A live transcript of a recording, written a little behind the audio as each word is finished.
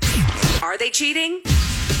Are they cheating?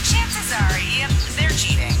 Chances are, yep, they're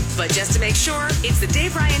cheating. But just to make sure, it's the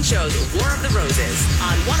Dave Ryan Show's War of the Roses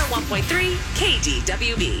on 101.3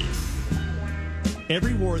 KDWB.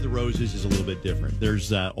 Every War of the Roses is a little bit different.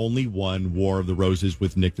 There's only one War of the Roses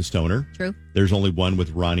with Nick the Stoner. True. There's only one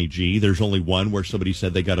with Ronnie G. There's only one where somebody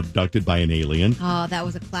said they got abducted by an alien. Oh, that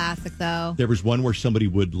was a classic, though. There was one where somebody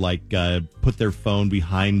would, put their phone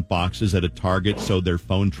behind boxes at a Target so their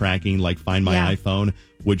phone tracking, like Find My iPhone,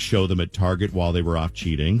 would show them at Target while they were off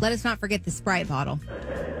cheating. Let us not forget the Sprite bottle.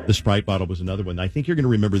 The Sprite bottle was another one. I think you're going to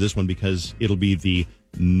remember this one because it'll be the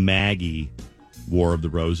Maggie War of the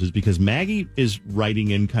Roses, because Maggie is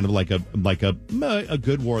writing in kind of like a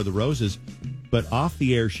good War of the Roses, but off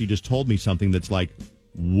the air she just told me something that's like,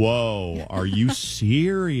 whoa, are you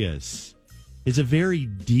serious? It's a very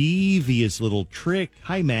devious little trick.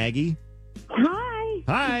 Hi, Maggie.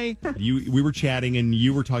 Hi. We were chatting and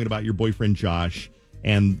you were talking about your boyfriend Josh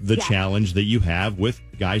and the challenge that you have with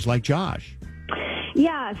guys like Josh.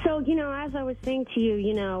 Yeah, so, as I was saying to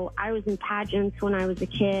you, I was in pageants when I was a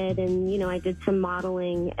kid and, I did some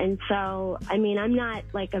modeling. And so, I'm not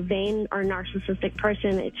like a vain or narcissistic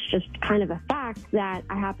person. It's just kind of a fact that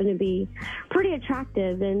I happen to be pretty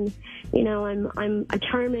attractive and, I'm a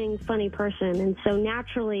charming, funny person. And so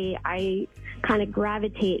naturally I kind of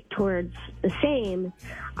gravitate towards the same.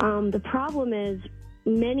 The problem is,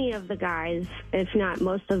 many of the guys, if not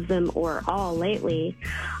most of them or all lately,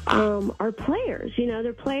 are players.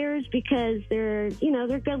 They're players because they're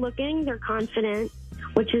good looking, they're confident,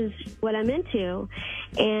 which is what I'm into.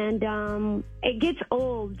 And it gets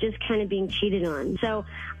old just kind of being cheated on. So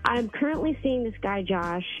I'm currently seeing this guy,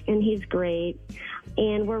 Josh, and he's great.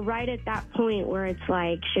 And we're right at that point where it's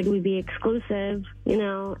like, should we be exclusive?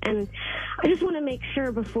 And I just want to make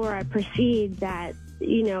sure before I proceed that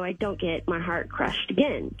I don't get my heart crushed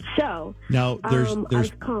again. So now I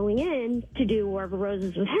was calling in to do War of the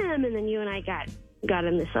Roses with him, and then you and I got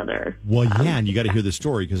in this other. Well, and you got to hear the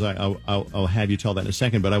story because I'll have you tell that in a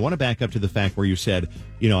second. But I want to back up to the fact where you said,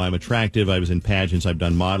 I'm attractive. I was in pageants. I've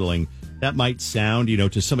done modeling. That might sound,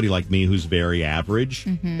 to somebody like me who's very average,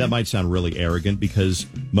 that might sound really arrogant because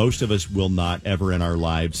most of us will not ever in our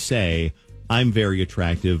lives say, I'm very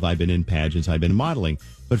attractive. I've been in pageants. I've been modeling.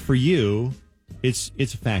 But for you, it's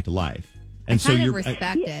a fact of life. And I kind of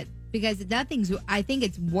respect it because I think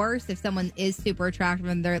it's worse if someone is super attractive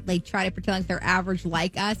and they try to pretend like they're average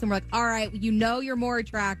like us. And we're like, all right, you're more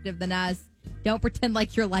attractive than us. Don't pretend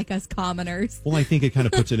like you're like us commoners. Well, I think it kind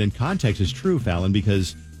of puts it in context. It's true, Fallon,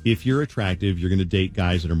 because if you're attractive, you're going to date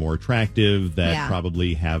guys that are more attractive, that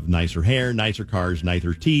probably have nicer hair, nicer cars,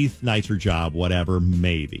 nicer teeth, nicer job, whatever,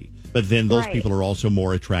 maybe. But then those people are also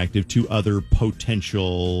more attractive to other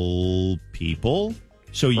potential people.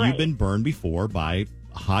 So you've been burned before by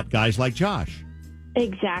hot guys like Josh.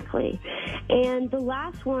 Exactly. And the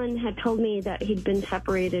last one had told me that he'd been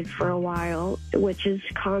separated for a while, which is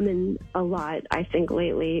common a lot, I think,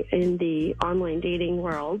 lately in the online dating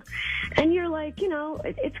world. And you're like,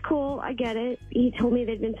 it's cool. I get it. He told me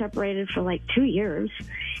they'd been separated for like 2 years.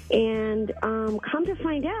 And come to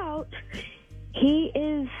find out, he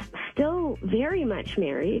is still very much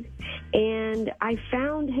married, and I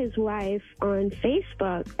found his wife on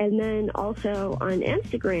Facebook and then also on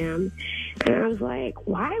Instagram, and I was like,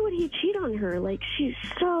 why would he cheat on her? Like, she's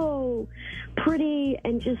so pretty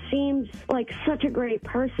and just seems like such a great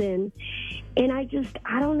person. And I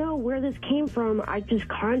don't know where this came from. I just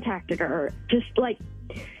contacted her just to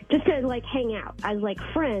hang out as like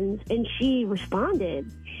friends, and she responded.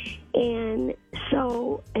 And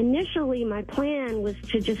so initially my plan was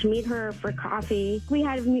to just meet her for coffee. We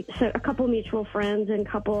had a couple mutual friends and a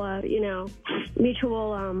couple of,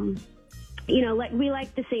 mutual, we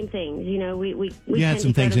like the same things. We had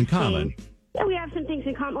some things in common. Yeah, we have some things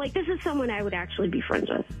in common. Like, this is someone I would actually be friends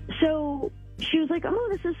with. So she was like, oh,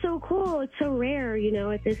 this is so cool. It's so rare,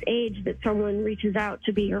 at this age that someone reaches out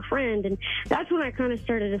to be your friend. And that's when I kind of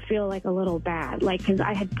started to feel like a little bad, because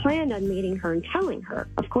I had planned on meeting her and telling her,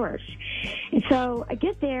 of course. And so I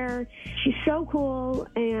get there. She's so cool.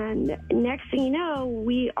 And next thing you know,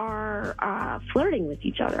 we are flirting with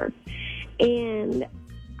each other. And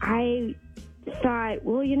I thought,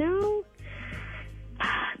 well,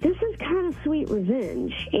 this is kind of sweet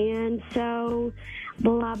revenge. And so,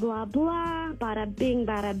 blah, blah, blah, bada bing,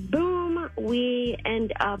 bada boom, we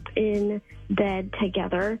end up in bed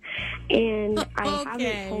together. And I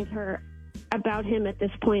haven't told her about him at this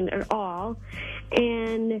point at all.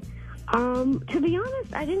 And to be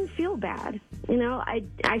honest, I didn't feel bad.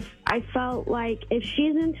 I felt like if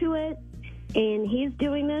she's into it and he's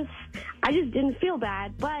doing this, I just didn't feel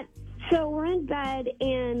bad. But So we're in bed,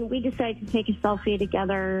 and we decide to take a selfie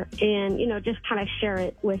together and, just kind of share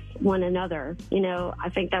it with one another. I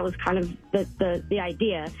think that was kind of the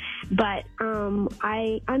idea. But I'm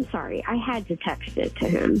sorry, I had to text it to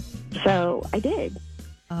him. So I did.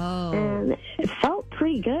 Oh. And it felt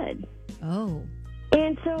pretty good. Oh.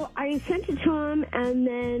 And so I sent it to him, and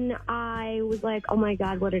then I was like, oh, my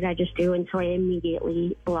God, what did I just do? And so I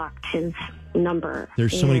immediately blocked his number.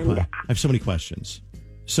 There's so many I have so many questions.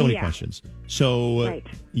 So many questions. So Right.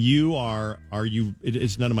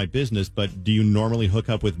 it's none of my business, but do you normally hook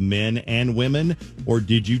up with men and women? Or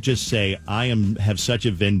did you just say, have such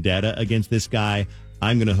a vendetta against this guy,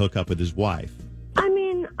 I'm going to hook up with his wife? I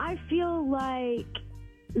mean, I feel like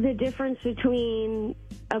the difference between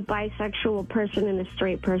a bisexual person and a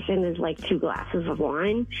straight person is like 2 glasses of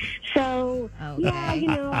wine. So, Okay.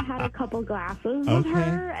 yeah, I had a couple glasses with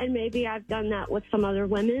her, and maybe I've done that with some other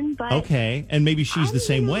women. But Okay, and maybe she's the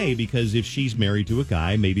same way, because if she's married to a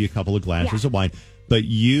guy, maybe a couple of glasses of wine. But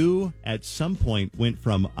you, at some point, went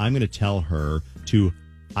from, I'm going to tell her, to,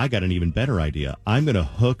 I got an even better idea. I'm going to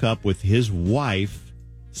hook up with his wife,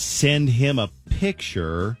 send him a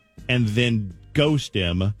picture, and then ghost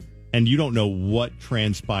him, and you don't know what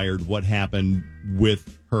transpired, what happened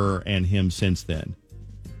with her and him since then.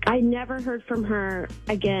 I never heard from her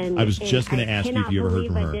again. I was and just going to ask you if you ever heard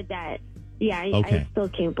from her. I did that. Yeah, Okay. I still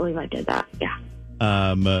can't believe I did that. Yeah.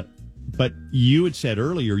 But you had said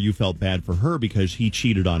earlier you felt bad for her because he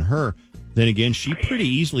cheated on her. Then again, she pretty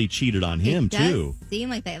easily cheated on him, it too. does seem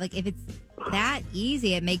like that. Like, if it's that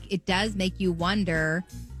easy, it does make you wonder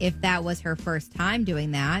if that was her first time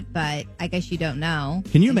doing that. But I guess you don't know.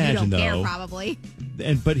 Can you Like, imagine, you don't though? care, probably.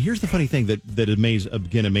 But here's the funny thing that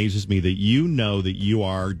amazes me, that you know that you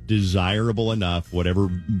are desirable enough, whatever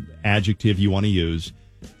adjective you want to use,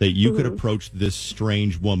 that you could approach this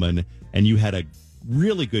strange woman, and you had a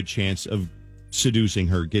really good chance of seducing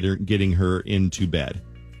her, getting her into bed.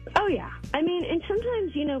 Oh, yeah. I mean, and sometimes,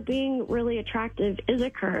 being really attractive is a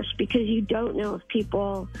curse, because you don't know if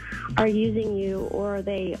people are using you or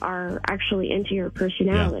they are actually into your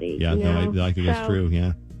personality. Yeah, no, I think that's true,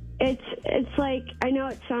 yeah. It's like, I know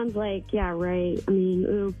it sounds like, yeah, right. I mean,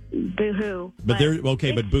 ooh, boo-hoo. But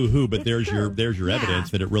boo-hoo, but there's true. your evidence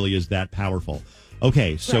that it really is that powerful.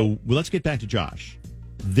 Okay, so well, let's get back to Josh.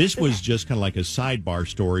 This was just kind of like a sidebar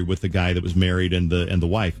story with the guy that was married and the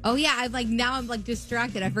wife. Oh yeah, I'm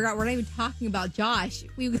distracted. I forgot we're not even talking about Josh.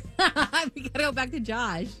 We gotta go back to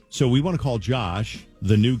Josh. So we want to call Josh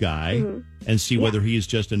the new guy and see whether he is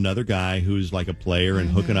just another guy who's like a player and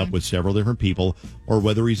hooking up with several different people, or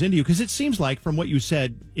whether he's into you. Because it seems like, from what you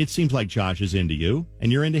said, it seems like Josh is into you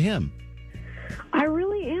and you're into him. I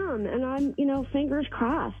really am, and I'm, fingers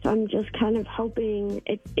crossed. I'm just kind of hoping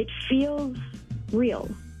it feels real.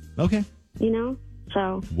 Okay.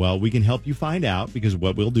 So. Well, we can help you find out, because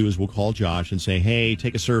what we'll do is we'll call Josh and say, hey,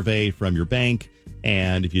 take a survey from your bank.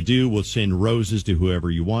 And if you do, we'll send roses to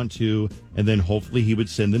whoever you want to. And then hopefully he would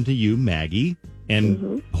send them to you, Maggie,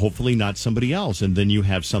 and hopefully not somebody else. And then you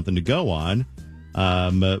have something to go on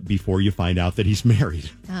before you find out that he's married.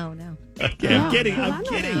 Oh, no. Okay, I'm kidding. I'm I'm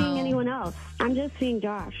not kidding. seeing anyone else. I'm just seeing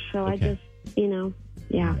Josh. So I Okay. just,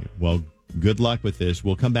 yeah. Well, good luck with this.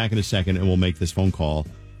 We'll come back in a second and we'll make this phone call.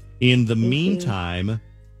 In the meantime,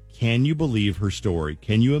 can you believe her story?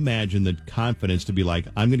 Can you imagine the confidence to be like,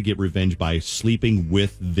 I'm going to get revenge by sleeping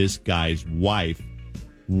with this guy's wife?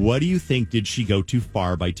 What do you think? Did she go too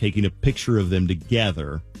far by taking a picture of them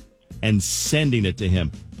together and sending it to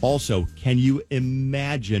him? Also, can you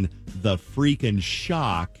imagine the freaking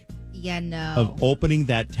shock Yeah, no. of opening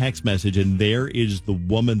that text message and there is the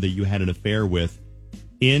woman that you had an affair with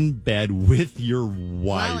in bed with your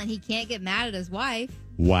wife? Well, and he can't get mad at his wife.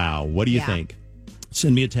 Wow. What do you Yeah. think?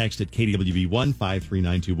 Send me a text at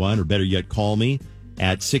KDWB15391, or better yet, call me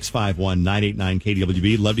at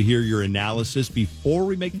 651-989-KDWB. Love to hear your analysis before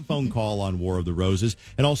we make the phone call on War of the Roses.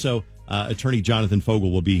 And also, attorney Jonathan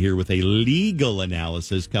Fogel will be here with a legal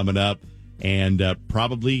analysis coming up. And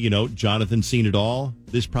probably, Jonathan's seen it all.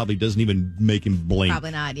 This probably doesn't even make him blink.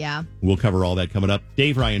 Probably not, yeah. We'll cover all that coming up.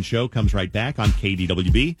 Dave Ryan Show comes right back on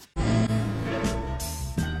KDWB.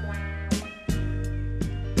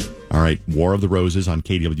 All right, War of the Roses on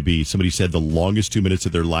KDWB. Somebody said the longest 2 minutes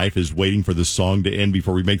of their life is waiting for the song to end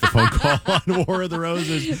before we make the phone call on War of the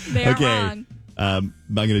Roses. They're wrong. I'm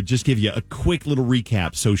going to just give you a quick little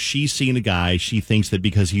recap. So she's seeing a guy. She thinks that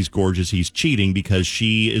because he's gorgeous, he's cheating, because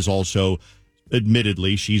she is also,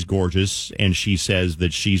 admittedly, she's gorgeous, and she says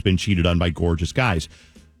that she's been cheated on by gorgeous guys.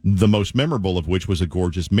 The most memorable of which was a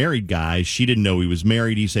gorgeous married guy. She didn't know he was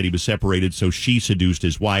married. He said he was separated, so she seduced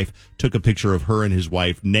his wife, took a picture of her and his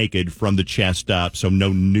wife naked from the chest up, so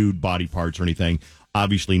no nude body parts or anything,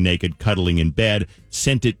 obviously naked, cuddling in bed,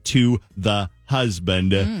 sent it to the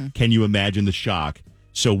husband. Can you imagine the shock?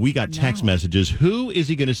 So we got text messages. Who is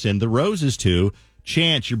he going to send the roses to?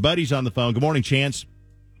 Chance, your buddy's on the phone. Good morning, Chance.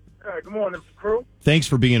 Good morning, crew. Thanks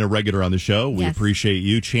for being a regular on the show. We Yes. appreciate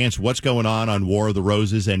you. Chance, what's going on War of the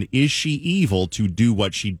Roses, and is she evil to do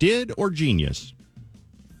what she did or genius?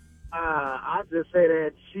 I just say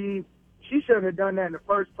that she shouldn't have done that in the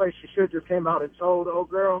first place. She should have just came out and told the old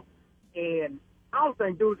girl. And I don't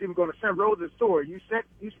think dude's even going to send roses to her. You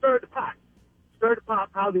stirred the pot. Stirred the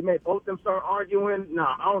pot, probably made both of them start arguing. No,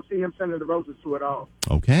 I don't see him sending the roses to her at all.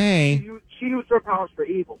 Okay. She used her powers for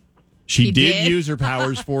evil. She She did did? use her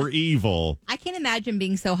powers for evil. I can't imagine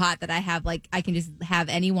being so hot that I can just have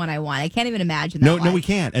anyone I want. I can't even imagine that. No, life. we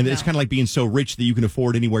can't. And it's No. kind of like being so rich that you can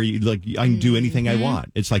afford anywhere you like. I can do anything I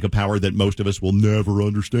want. It's like a power that most of us will never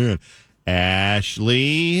understand.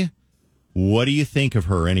 Ashley, what do you think of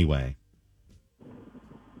her anyway?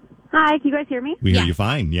 Hi, can you guys hear me? We hear Yeah. you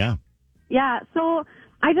fine. Yeah. Yeah, so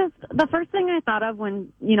the first thing I thought of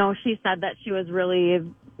when, she said that she was really,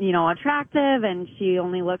 attractive and she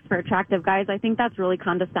only looks for attractive guys, I think that's really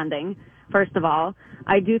condescending, first of all.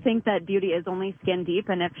 I do think that beauty is only skin deep,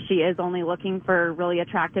 and if she is only looking for really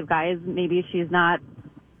attractive guys, maybe she's not,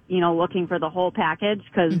 looking for the whole package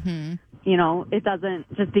because, it doesn't,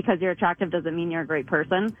 just because you're attractive doesn't mean you're a great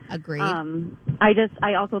person. Agreed.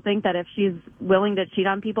 I also think that if she's willing to cheat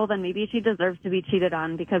on people, then maybe she deserves to be cheated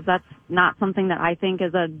on, because that's not something that I think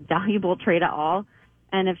is a valuable trait at all.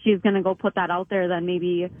 And if she's going to go put that out there, then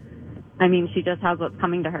maybe, she just has what's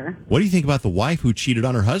coming to her. What do you think about the wife who cheated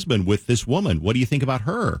on her husband with this woman? What do you think about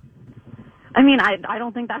her? I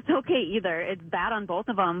don't think that's okay either. It's bad on both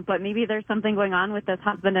of them, but maybe there's something going on with this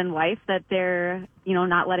husband and wife that they're,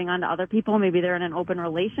 not letting on to other people. Maybe they're in an open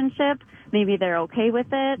relationship. Maybe they're okay with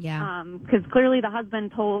it. Yeah. Because clearly the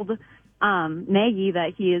husband told Maggie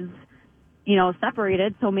that he is,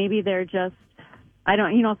 separated. So maybe they're just,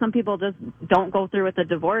 some people just don't go through with a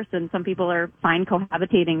divorce, and some people are fine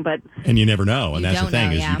cohabitating, but... And you never know. And You that's the don't thing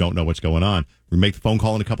know, is yeah. you don't know what's going on. We make the phone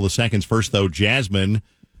call in a couple of seconds. First, though, Jasmine,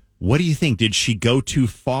 what do you think? Did she go too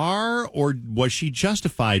far, or was she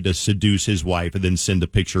justified to seduce his wife and then send a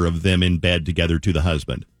picture of them in bed together to the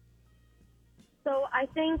husband? So I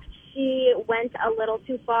think she went a little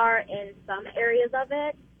too far in some areas of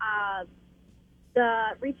it. The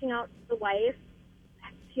reaching out to the wife,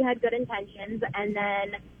 she had good intentions, and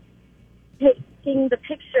then taking the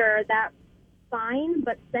picture, that's fine,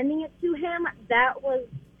 but sending it to him, that was,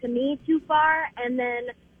 to me, too far. And then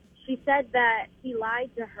she said that he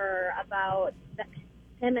lied to her about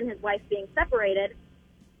him and his wife being separated,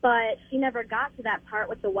 but she never got to that part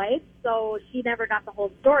with the wife, so she never got the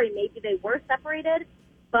whole story. Maybe they were separated,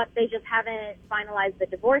 but they just haven't finalized the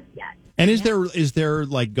divorce yet. And is there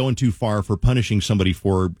like going too far for punishing somebody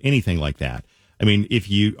for anything like that? I mean, if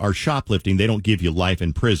you are shoplifting, they don't give you life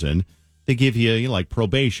in prison. They give you, like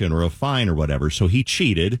probation or a fine or whatever. So he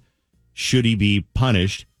cheated. Should he be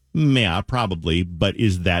punished? Yeah, probably. But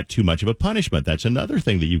is that too much of a punishment? That's another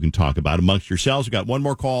thing that you can talk about amongst yourselves. We got one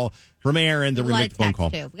more call from Aaron. Then we're going to make the phone call.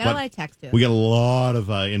 We got a lot of text, too. We got a lot of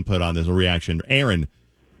input on this reaction. Aaron,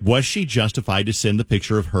 was she justified to send the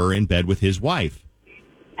picture of her in bed with his wife?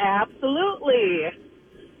 Absolutely.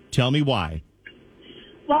 Tell me why.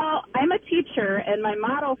 Well, I'm a teacher, and my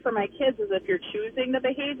motto for my kids is if you're choosing the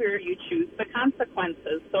behavior, you choose the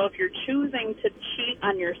consequences. So if you're choosing to cheat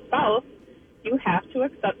on your spouse, you have to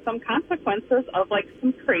accept some consequences of like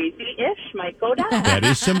some crazy-ish might go down. That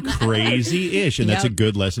is some crazy-ish, and that's a Yep.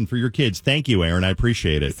 good lesson for your kids. Thank you, Aaron. I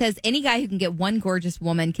appreciate It it. says any guy who can get one gorgeous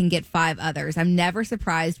woman can get 5 others. I'm never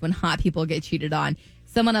surprised when hot people get cheated on.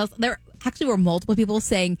 Someone else, there actually were multiple people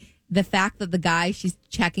saying the fact that the guy she's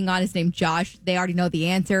checking on is named Josh, they already know the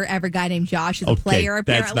answer. Every guy named Josh is a Okay, player,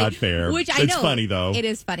 that's apparently. not fair. Which I It's know. funny, though. It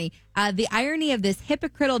is funny. The irony of this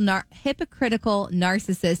hypocritical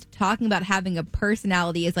narcissist talking about having a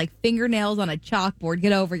personality is like fingernails on a chalkboard.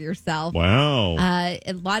 Get over yourself. Wow.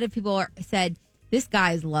 A lot of people said, this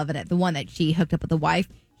guy is loving it. The one that she hooked up with the wife.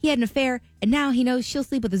 He had an affair, and now he knows she'll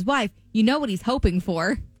sleep with his wife. You know what he's hoping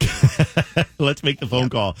for. Let's make the phone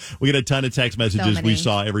call. We got a ton of text messages. So We many.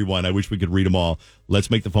 saw every one. I wish we could read them all. Let's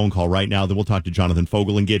make the phone call right now. Then we'll talk to Jonathan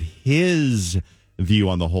Fogel and get his view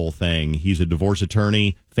on the whole thing. He's a divorce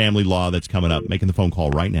attorney, family law that's coming up. Making the phone call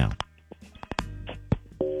right now.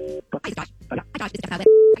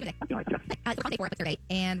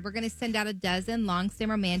 And we're going to send out a dozen long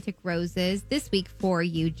stem romantic roses this week for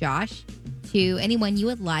you, Josh, to anyone you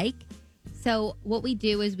would like. So what we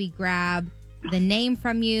do is we grab the name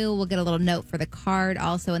from you. We'll get a little note for the card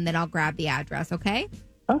also, and then I'll grab the address, okay?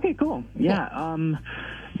 Okay, cool. Yeah,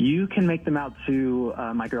 you can make them out to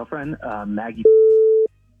my girlfriend, Maggie.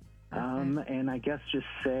 And I guess just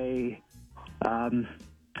say,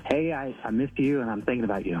 hey, I missed you, and I'm thinking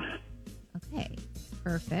about you. Okay,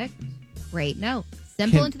 perfect. Great note.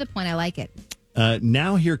 Simple and to the point. I like it.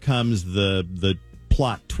 Now here comes the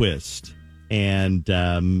plot twist. And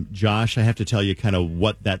Josh, I have to tell you kind of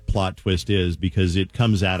what that plot twist is because it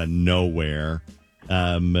comes out of nowhere.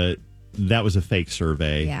 That was a fake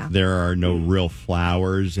survey. Yeah. There are no real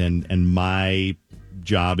flowers, and my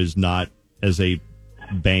job is not as a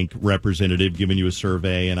bank representative giving you a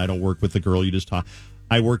survey, and I don't work with the girl you just talked.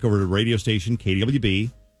 I work over at a radio station,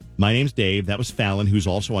 KDWB. My name's Dave. That was Fallon, who's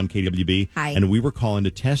also on KWB. Hi. And we were calling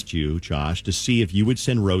to test you, Josh, to see if you would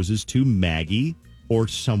send roses to Maggie or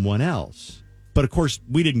someone else. But, of course,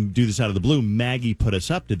 we didn't do this out of the blue. Maggie put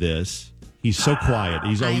us up to this. He's so quiet.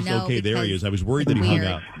 He's always okay. There he is. I was worried that he hung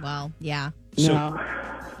up. Well, yeah.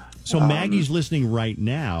 So Maggie's listening right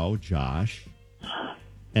now, Josh.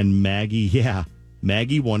 And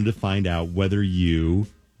Maggie wanted to find out whether you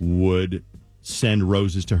would send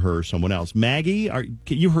roses to her or someone else. Maggie,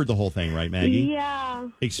 you heard the whole thing, right, Maggie? Yeah.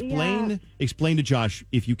 Explain to Josh,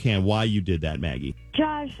 if you can, why you did that, Maggie.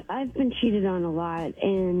 Josh, I've been cheated on a lot,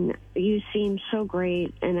 and you seem so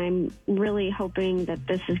great, and I'm really hoping that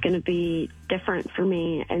this is going to be different for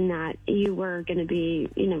me and that you were going to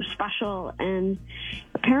be, special, and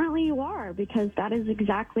apparently you are, because that is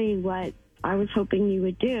exactly what I was hoping you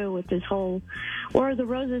would do with this whole War of the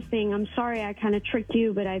Roses thing. I'm sorry I kind of tricked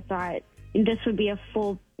you, but I thought this would be a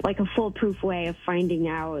foolproof way of finding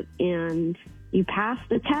out, and you passed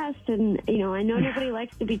the test, and I know nobody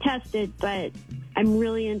likes to be tested, but I'm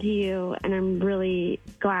really into you, and I'm really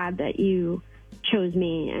glad that you chose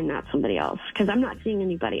me and not somebody else, because I'm not seeing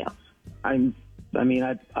anybody else. I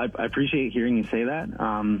appreciate hearing you say that.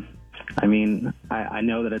 I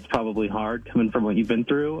know that it's probably hard coming from what you've been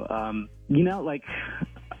through. I like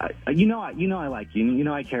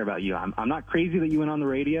you. I care about you. I'm not crazy that you went on the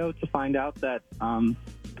radio to find out that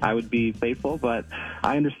I would be faithful, but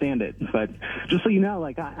I understand it. But just so you know,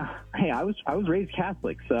 I was raised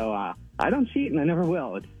Catholic, so I don't cheat and I never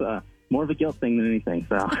will. It's more of a guilt thing than anything.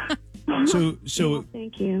 So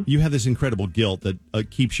thank you. You have this incredible guilt that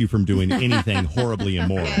keeps you from doing anything horribly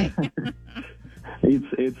immoral.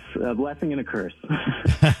 It's a blessing and a curse.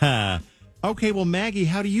 Okay, well, Maggie,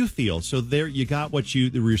 how do you feel? So there, you got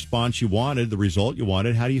the response you wanted, the result you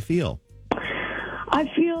wanted. How do you feel?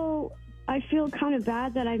 I feel kind of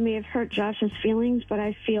bad that I may have hurt Josh's feelings, but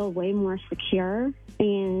I feel way more secure,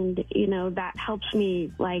 and that helps me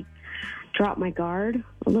drop my guard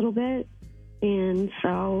a little bit, and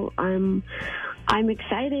so I'm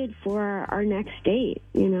excited for our next date.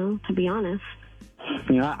 To be honest.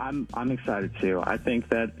 I'm excited too. I think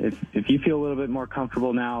that if you feel a little bit more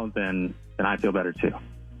comfortable now, then I feel better too.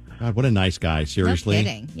 God, what a nice guy. Seriously. No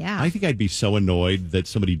kidding. Yeah. I think I'd be so annoyed that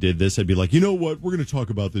somebody did this. I'd be like, you know what? We're going to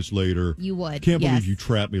talk about this later. You would. Can't believe you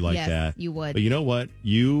trapped me like that. Yes, you would. But you know what?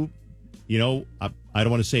 I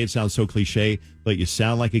don't want to say it sounds so cliche, but you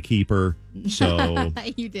sound like a keeper. So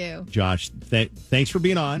you do. Josh, thanks for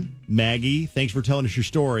being on. Maggie, thanks for telling us your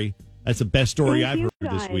story. That's the best story I've heard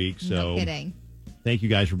this week. So no kidding. Thank you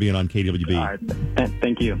guys for being on KWB. All right.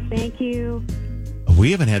 Thank you. Thank you.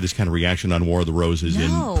 We haven't had this kind of reaction on War of the Roses in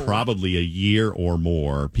probably a year or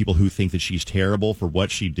more. People who think that she's terrible for what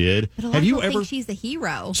she did. But a lot of people think she's a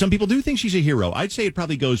hero. Some people do think she's a hero. I'd say it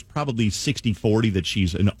probably goes 60-40 that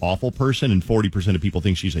she's an awful person, and 40% of people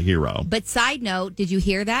think she's a hero. But side note, did you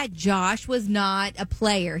hear that? Josh was not a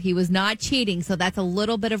player. He was not cheating, so that's a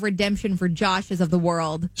little bit of redemption for Joshes of the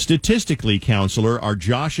world. Statistically, counselor, are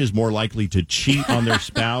Joshes more likely to cheat on their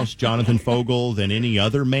spouse, Jonathan Fogel, than any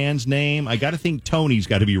other man's name? I got to think Tony's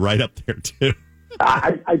got to be right up there, too.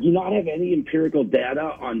 I do not have any empirical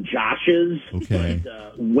data on Josh's. Okay.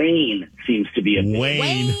 But Wayne seems to be a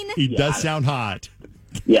Wayne? He does sound hot.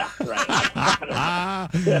 Yeah, right.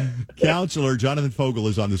 Counselor Jonathan Fogel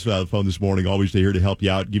is on this phone this morning, always here to help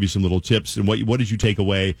you out, give you some little tips. And what did you take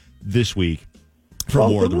away this week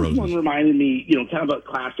from War of the Roses? This one reminded me, kind of a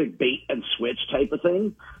classic bait and switch type of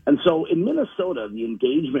thing. And so in Minnesota, the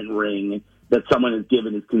engagement ring that someone is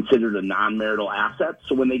given is considered a non-marital asset.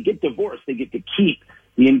 So when they get divorced, they get to keep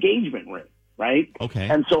the engagement ring, right? Okay.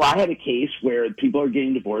 And so I had a case where people are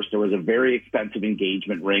getting divorced. There was a very expensive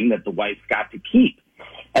engagement ring that the wife got to keep.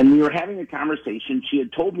 And we were having a conversation. She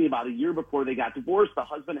had told me about a year before they got divorced, the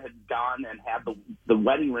husband had gone and had the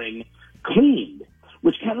wedding ring cleaned,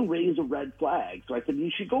 which kind of raised a red flag. So I said, you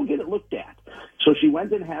should go get it looked at. So she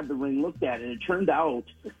went and had the ring looked at, and it turned out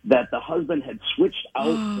that the husband had switched out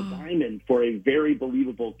the diamond for a very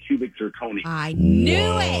believable cubic zirconia. I knew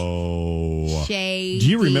Whoa. it. Shady. Do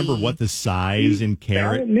you remember what the size in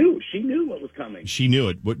carat? She knew what was coming. She knew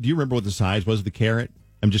it. Do you remember what the size was of the carat?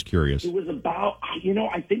 I'm just curious. It was about,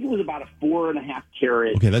 I think it was about a 4.5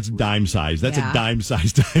 carat. Okay, that's dime size. That's a dime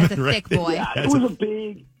size diamond. That's a thick boy. Yeah, it was a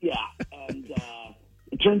big, and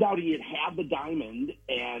it turned out he had the diamond,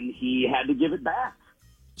 and he had to give it back.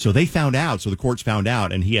 So they found out. So the courts found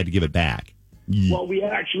out, and he had to give it back. Well, we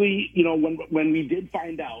had actually, when we did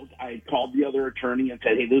find out, I called the other attorney and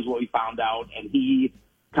said, hey, this is what we found out, and he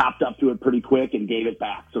copped up to it pretty quick and gave it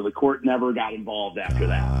back. So the court never got involved after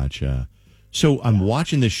that. Gotcha. So I'm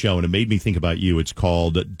watching this show, and it made me think about you. It's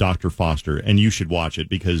called Dr. Foster, and you should watch it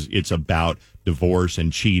because it's about divorce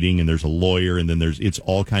and cheating, and there's a lawyer, and then it's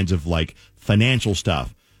all kinds of like financial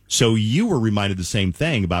stuff. So you were reminded the same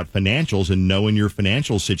thing about financials and knowing your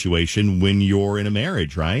financial situation when you're in a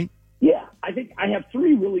marriage, right? Yeah, I think I have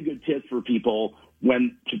 3 really good tips for people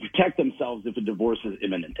to protect themselves if a divorce is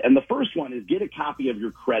imminent. And the first one is get a copy of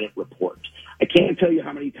your credit report. I can't tell you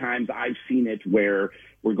how many times I've seen it where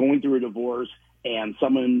we're going through a divorce and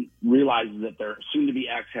someone realizes that their soon-to-be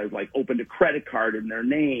ex has like opened a credit card in their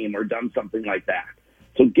name or done something like that.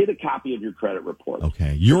 So get a copy of your credit report.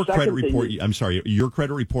 Okay. Your credit report, I'm sorry, your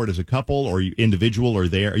credit report as a couple or individual or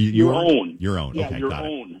your own. Your own. Yeah, okay, your got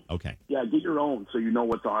own. It. Okay. Yeah, get your own so you know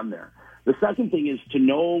what's on there. The second thing is to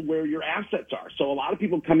know where your assets are. So a lot of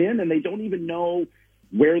people come in and they don't even know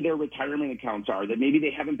where their retirement accounts are. That maybe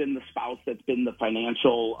they haven't been the spouse that's been the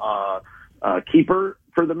financial keeper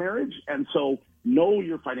for the marriage. And so know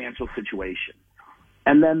your financial situation.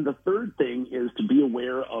 And then the third thing is to be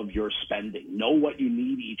aware of your spending. Know what you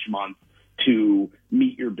need each month to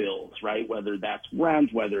meet your bills, right? Whether that's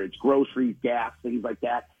rent, whether it's groceries, gas, things like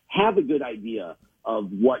that. Have a good idea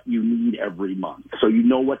of what you need every month so you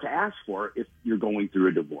know what to ask for if you're going through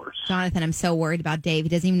a divorce. Jonathan, I'm so worried about Dave. He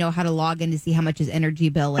doesn't even know how to log in to see how much his energy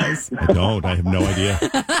bill is. I don't. I have no idea.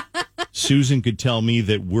 Susan could tell me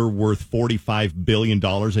that we're worth $45 billion.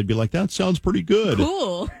 I'd be like, that sounds pretty good.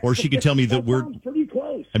 Cool. Or she could tell me that we're pretty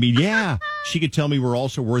close. I mean, yeah. She could tell me we're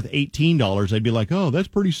also worth $18. I'd be like, oh, that's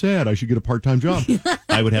pretty sad. I should get a part-time job.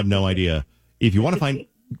 I would have no idea. If you want to find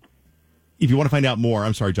out more,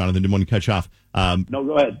 I'm sorry, Jonathan, didn't want to cut you off. No,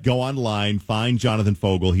 go ahead. Go online, find Jonathan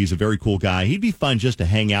Fogel. He's a very cool guy. He'd be fun just to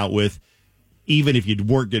hang out with, even if you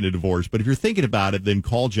weren't getting a divorce. But if you're thinking about it, then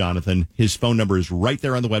call Jonathan. His phone number is right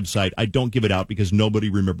there on the website. I don't give it out because nobody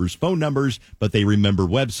remembers phone numbers, but they remember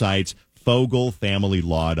websites.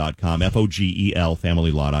 FogelFamilyLaw.com, Fogel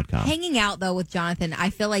FamilyLaw.com. Hanging out, though, with Jonathan,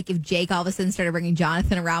 I feel like if Jake all of a sudden started bringing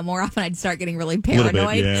Jonathan around more often, I'd start getting really paranoid. A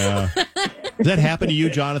little bit, yeah. Does that happen to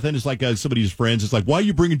you, Jonathan? It's like somebody's friends. It's like, why are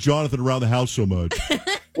you bringing Jonathan around the house so much?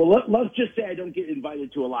 Well, let's just say I don't get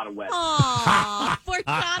invited to a lot of weddings. Aw, poor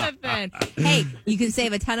Jonathan. Hey, you can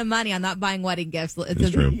save a ton of money on not buying wedding gifts.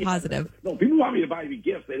 It's true. Positive. No, people want me to buy me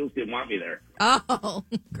gifts. They just didn't want me there. Oh.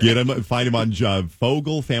 Get him. Find him on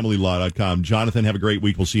FogelFamilyLaw.com. Jonathan, have a great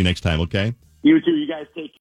week. We'll see you next time, okay? You too. You guys take care.